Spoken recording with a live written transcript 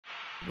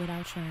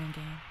Without trying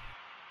game.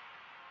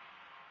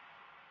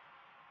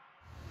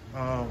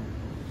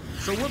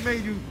 So what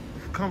made you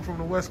come from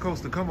the West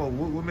Coast to come over?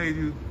 What made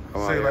you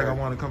say, like, I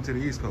want to come to the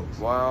East Coast?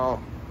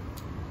 Well...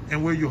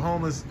 And were you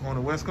homeless on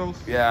the West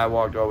Coast? Yeah, I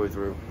walked all the way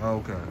through.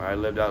 Okay. I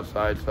lived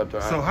outside, slept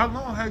out. So how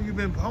long have you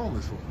been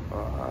homeless for?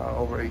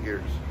 Over 8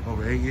 years.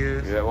 Over 8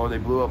 years? Yeah, well, they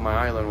blew up my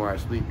island where I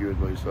sleep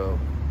usually, so.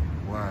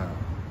 Wow.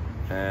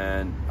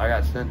 And I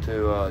got sent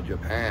to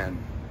Japan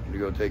to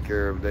go take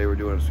care of, they were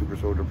doing a super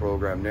soldier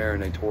program there,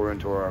 and they tore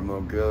into our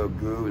Mogul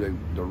goo,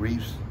 the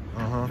reefs.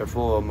 They're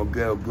full of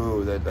Mogul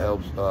goo that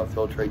helps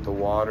filtrate the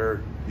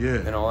water. Yeah.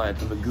 And all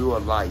that. It's the goo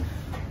of life.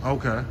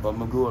 Okay. But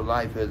Magoo of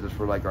life is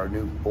for like our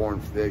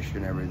newborn fish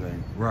and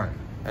everything. Right.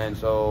 And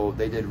so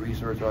they did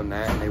research on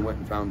that, and they went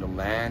and found the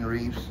land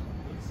reefs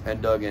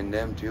and dug in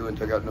them too and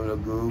took out the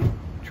goo,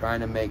 trying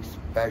to make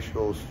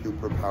special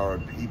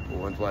superpowered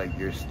people. It's like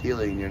you're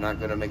stealing, you're not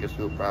gonna make a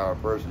superpowered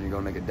person, you're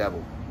gonna make a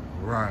devil.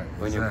 Right.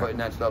 When you're putting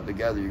that stuff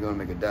together, you're gonna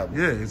make a devil.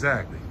 Yeah,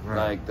 exactly. Right.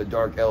 Like the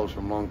Dark Elves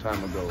from a long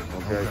time ago,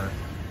 okay?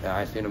 Yeah,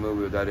 I seen a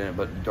movie with that in it,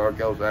 but Dark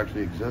Elves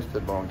actually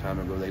existed a long time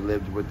ago. They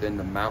lived within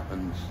the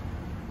mountains,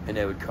 and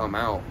they would come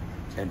out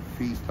and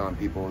feast on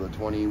people, the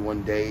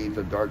 21 days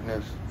of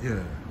darkness.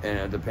 Yeah. And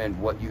it depends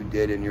what you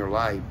did in your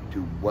life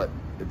to what,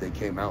 if they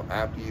came out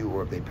after you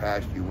or if they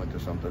passed you, went to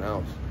something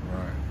else.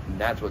 Right. And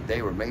that's what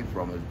they were made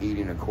from, is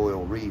eating a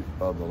coral reef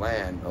of the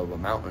land, of a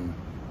mountain,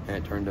 and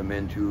it turned them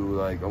into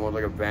like, almost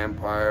like a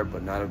vampire,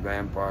 but not a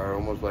vampire,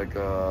 almost like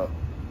a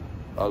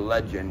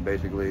legend,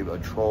 basically, a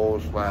troll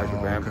slash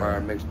a vampire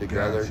mixed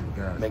together.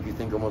 Gotcha. Make you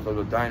think almost of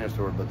a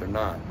dinosaur, but they're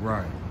not.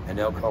 Right. And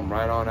they'll come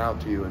right on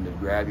out to you and just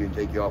grab you and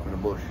take you off in the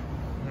bush.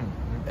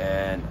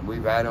 And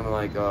we've had them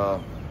like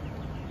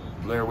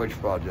Blair Witch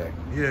Project.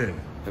 Yeah.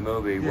 The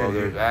movie. Well,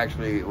 there's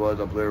actually was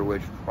a Blair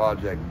Witch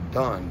Project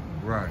done.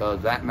 Right.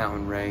 Because that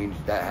mountain range,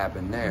 that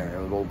happened there.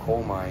 It was old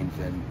coal mines,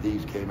 and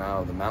these came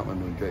out of the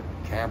mountain and get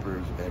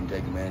campers and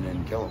take them in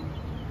and kill them.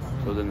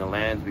 So then the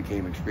lands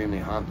became extremely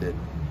haunted.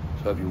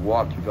 So if you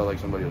walked, you felt like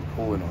somebody was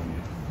pulling on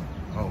you.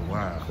 Oh,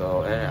 wow.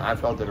 So, and I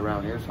felt it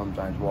around here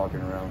sometimes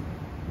walking around.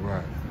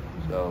 Right.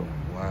 So.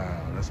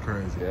 Wow, that's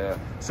crazy. Yeah.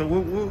 So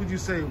what would you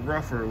say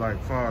rougher, like,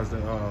 far as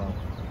the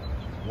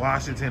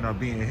Washington or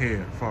being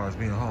here, as far as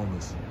being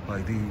homeless?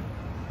 Like,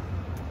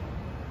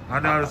 I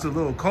know it's a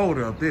little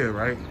colder up there,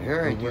 right?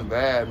 Here ain't too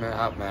bad, man.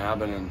 I've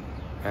been in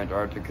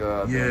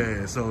Antarctica.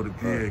 So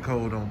the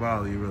cold don't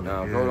bother you really.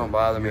 No, cold don't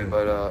bother me,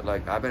 but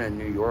like I've been in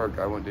New York.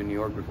 I went to New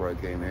York before I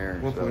came here.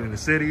 What, in the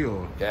city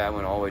or? Yeah, I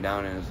went all the way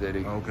down in the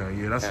city. Okay,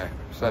 yeah, that's.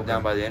 Slept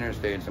down by the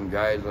interstate, and some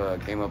guys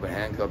came up and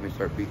handcuffed me,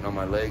 started beating on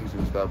my legs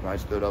and stuff. And I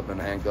stood up and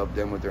handcuffed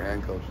them with their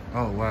handcuffs.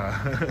 Oh wow!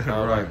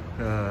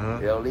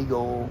 Right.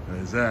 Illegal.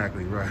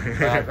 Exactly right.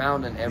 But I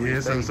found in every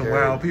state. Some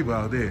wild people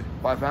out there.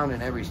 Well, I found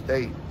in every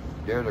state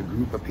there's a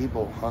group of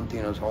people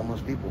hunting us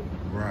homeless people.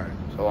 Right.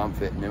 So I'm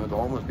fitting in with the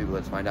homeless people.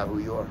 Let's find out who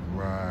you are.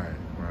 Right.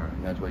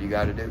 And that's what you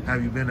got to do.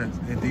 Have you been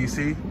in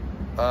D.C.?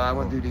 I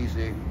went through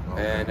D.C.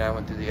 And I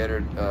went to the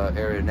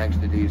area next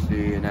to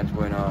D.C. and that's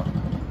when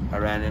I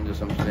ran into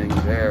some things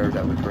there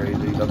that was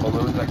crazy. The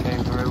balloons that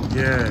came through.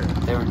 Yeah.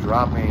 They were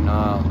dropping.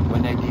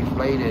 When they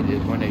deflated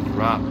is when they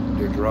dropped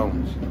their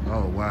drones.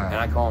 Oh wow. And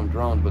I call them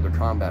drones, but they're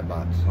combat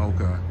bots.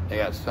 Okay. They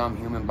got some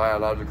human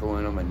biological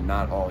in them and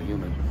not all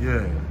human.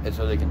 Yeah. And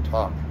so they can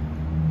talk.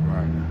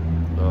 Right.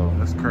 So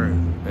that's crazy.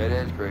 It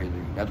is crazy.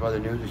 That's why the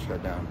news is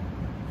shut down.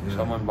 Yeah.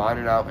 Someone bought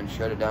it out and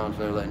shut it down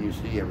instead of letting you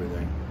see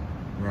everything.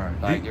 Right.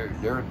 Like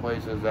there were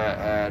places that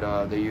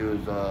had they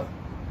used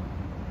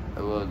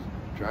it was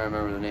I'm trying to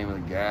remember the name of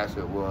the gas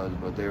it was,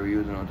 but they were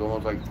using it was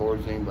almost like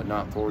Thorazine but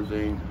not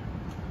Thorazine,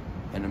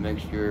 and a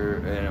mixture,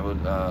 and it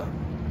was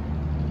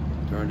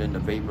turned into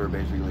vapor,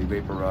 basically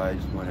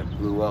vaporized. When it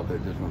blew up,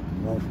 it just went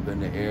woof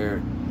in the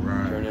air.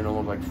 Right. Turned into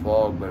almost like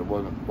fog, but it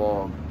wasn't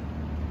fog.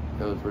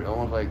 It was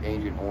almost like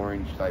Agent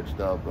Orange type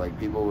stuff. Like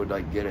people would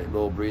like get a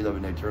little breathe of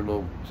it and they turn a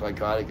little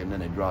psychotic and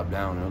then they drop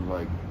down. And it was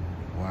like,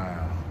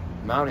 wow.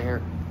 I'm out of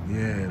here.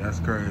 Yeah, that's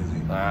crazy.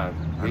 Being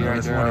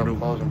right there up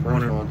close and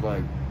personal, it's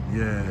like,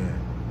 yeah,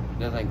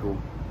 this ain't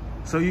cool.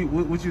 So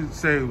what you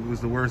say was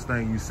the worst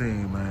thing you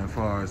seen, man, as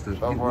far as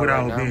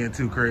without being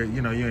too crazy,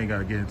 you ain't got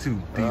to get into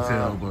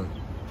detail, but.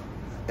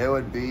 It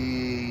would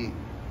be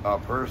a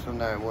person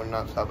that would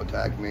not stop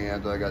attacking me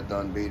after I got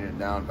done beating it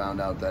down.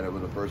 Found out that it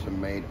was a person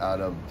made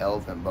out of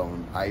elephant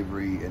bone,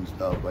 ivory and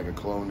stuff, like a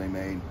clone they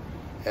made.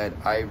 Had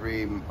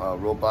ivory,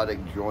 robotic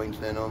joints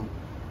in them,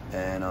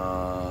 and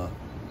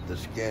the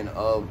skin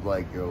of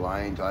like your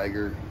lion,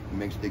 tiger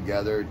mixed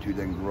together to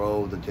then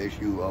grow the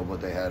tissue of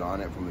what they had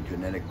on it from a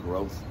genetic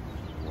growth.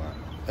 Wow.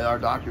 And our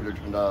doctors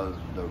are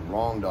the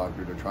wrong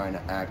doctors are trying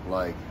to act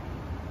like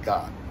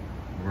God.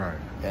 Right.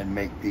 And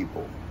make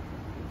people.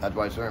 That's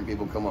why certain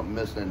people come up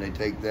missing. They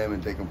take them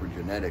and take them for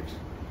genetics.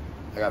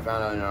 Like I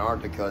found out in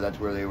Antarctica, that's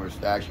where they were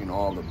stashing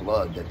all the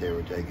blood that they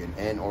were taking,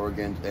 and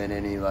organs, and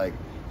any like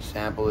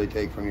sample they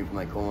take from you from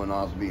like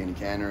colonoscopy and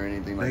cancer or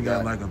anything like that. They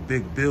got like a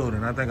big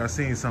building. I think I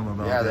seen something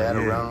about that. Yeah, they had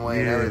a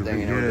runway and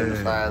everything, and it was in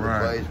the side of the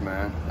place,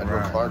 man. That's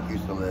where Clark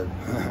used to live.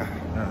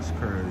 That's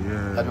crazy,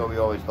 yeah. That's what we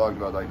always talked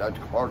about. Like, that's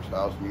Clark's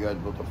house, and you guys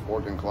built a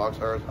fort in Clark's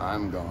house,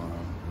 I'm gone.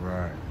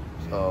 Right.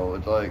 So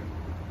it's like,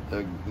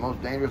 the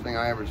most dangerous thing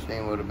I ever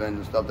seen would have been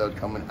the stuff that was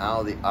coming out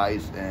of the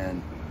ice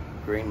in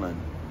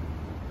Greenland.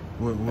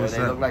 What's they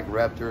that? looked like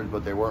raptors,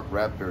 but they weren't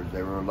raptors.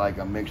 They were like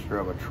a mixture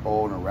of a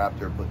troll and a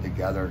raptor put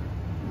together.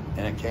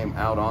 And it came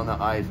out on the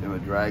ice and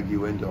would drag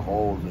you into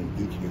holes and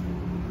eat you.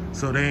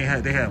 So they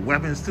had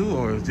weapons too,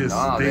 or it's just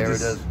no, they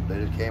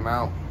just came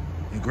out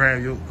and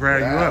grab you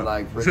up.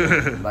 Like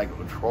freaking, like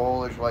a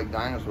trollish like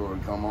dinosaur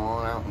would come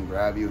on out and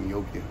grab you and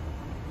yoke you.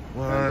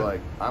 What? And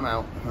like, I'm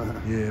out.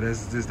 Yeah,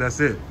 that's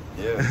it.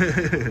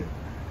 Yeah.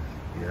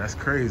 Yeah, that's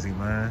crazy,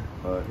 man.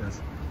 But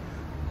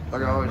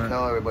like I always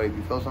tell everybody, if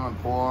you feel something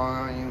pulling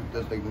on you,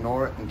 just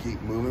ignore it and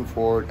keep moving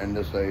forward and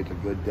just say it's a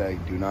good day.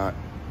 Do not.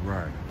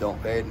 Right.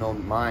 Don't pay it no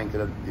mind,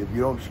 because if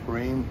you don't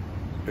scream,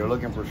 they're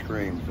looking for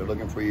screams. They're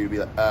looking for you to be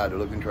like, they're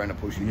looking, trying to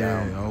push you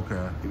down. Yeah,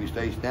 okay. If you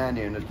stay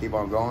standing and just keep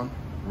on going.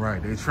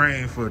 Right, they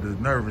train for the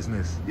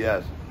nervousness.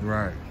 Yes.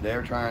 Right.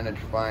 They're trying to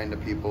find the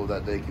people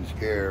that they can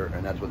scare,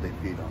 and that's what they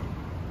feed on.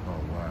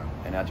 Oh, wow.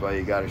 And that's why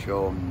you got to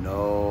show them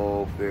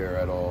no fear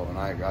at all. And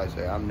I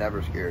say, I'm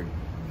never scared.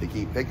 If they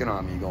keep picking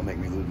on me, you're going to make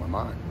me lose my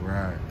mind.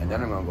 Right. And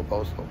then I'm going to go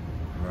postal.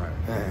 Right.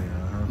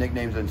 Yeah,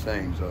 Nickname's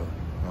insane, so.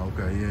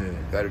 Okay, yeah.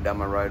 Got it down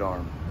my right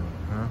arm.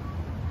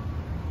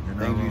 You know,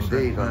 things you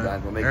see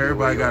sometimes will make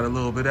everybody got a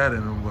little bit of that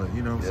in them, but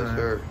you know what I'm saying?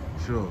 Sir.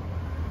 Sure.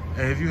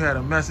 Hey, if you had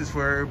a message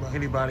for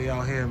anybody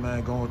out here,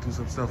 man, going through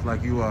some stuff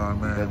like you are,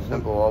 man. That's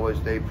simple. Always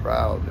stay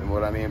proud. And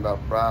what I mean about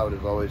proud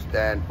is always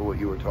stand for what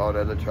you were taught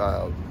as a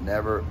child.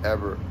 Never,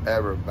 ever,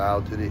 ever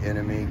bow to the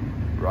enemy.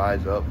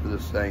 Rise up to the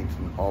saints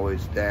and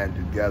always stand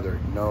together.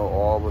 Know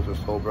all of us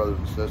are soul brothers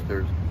and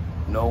sisters.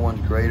 No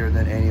one's greater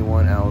than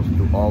anyone else.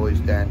 To always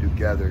stand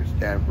together.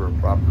 Stand for a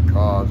proper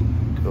cause.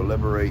 To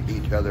liberate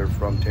each other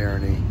from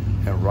tyranny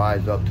and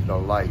rise up to the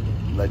light.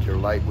 Let your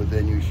light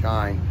within you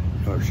shine,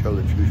 or show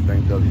the true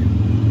strength of you.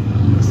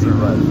 Yes, sir.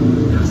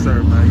 Yes,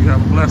 sir, man. You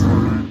have a blessed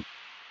one, man.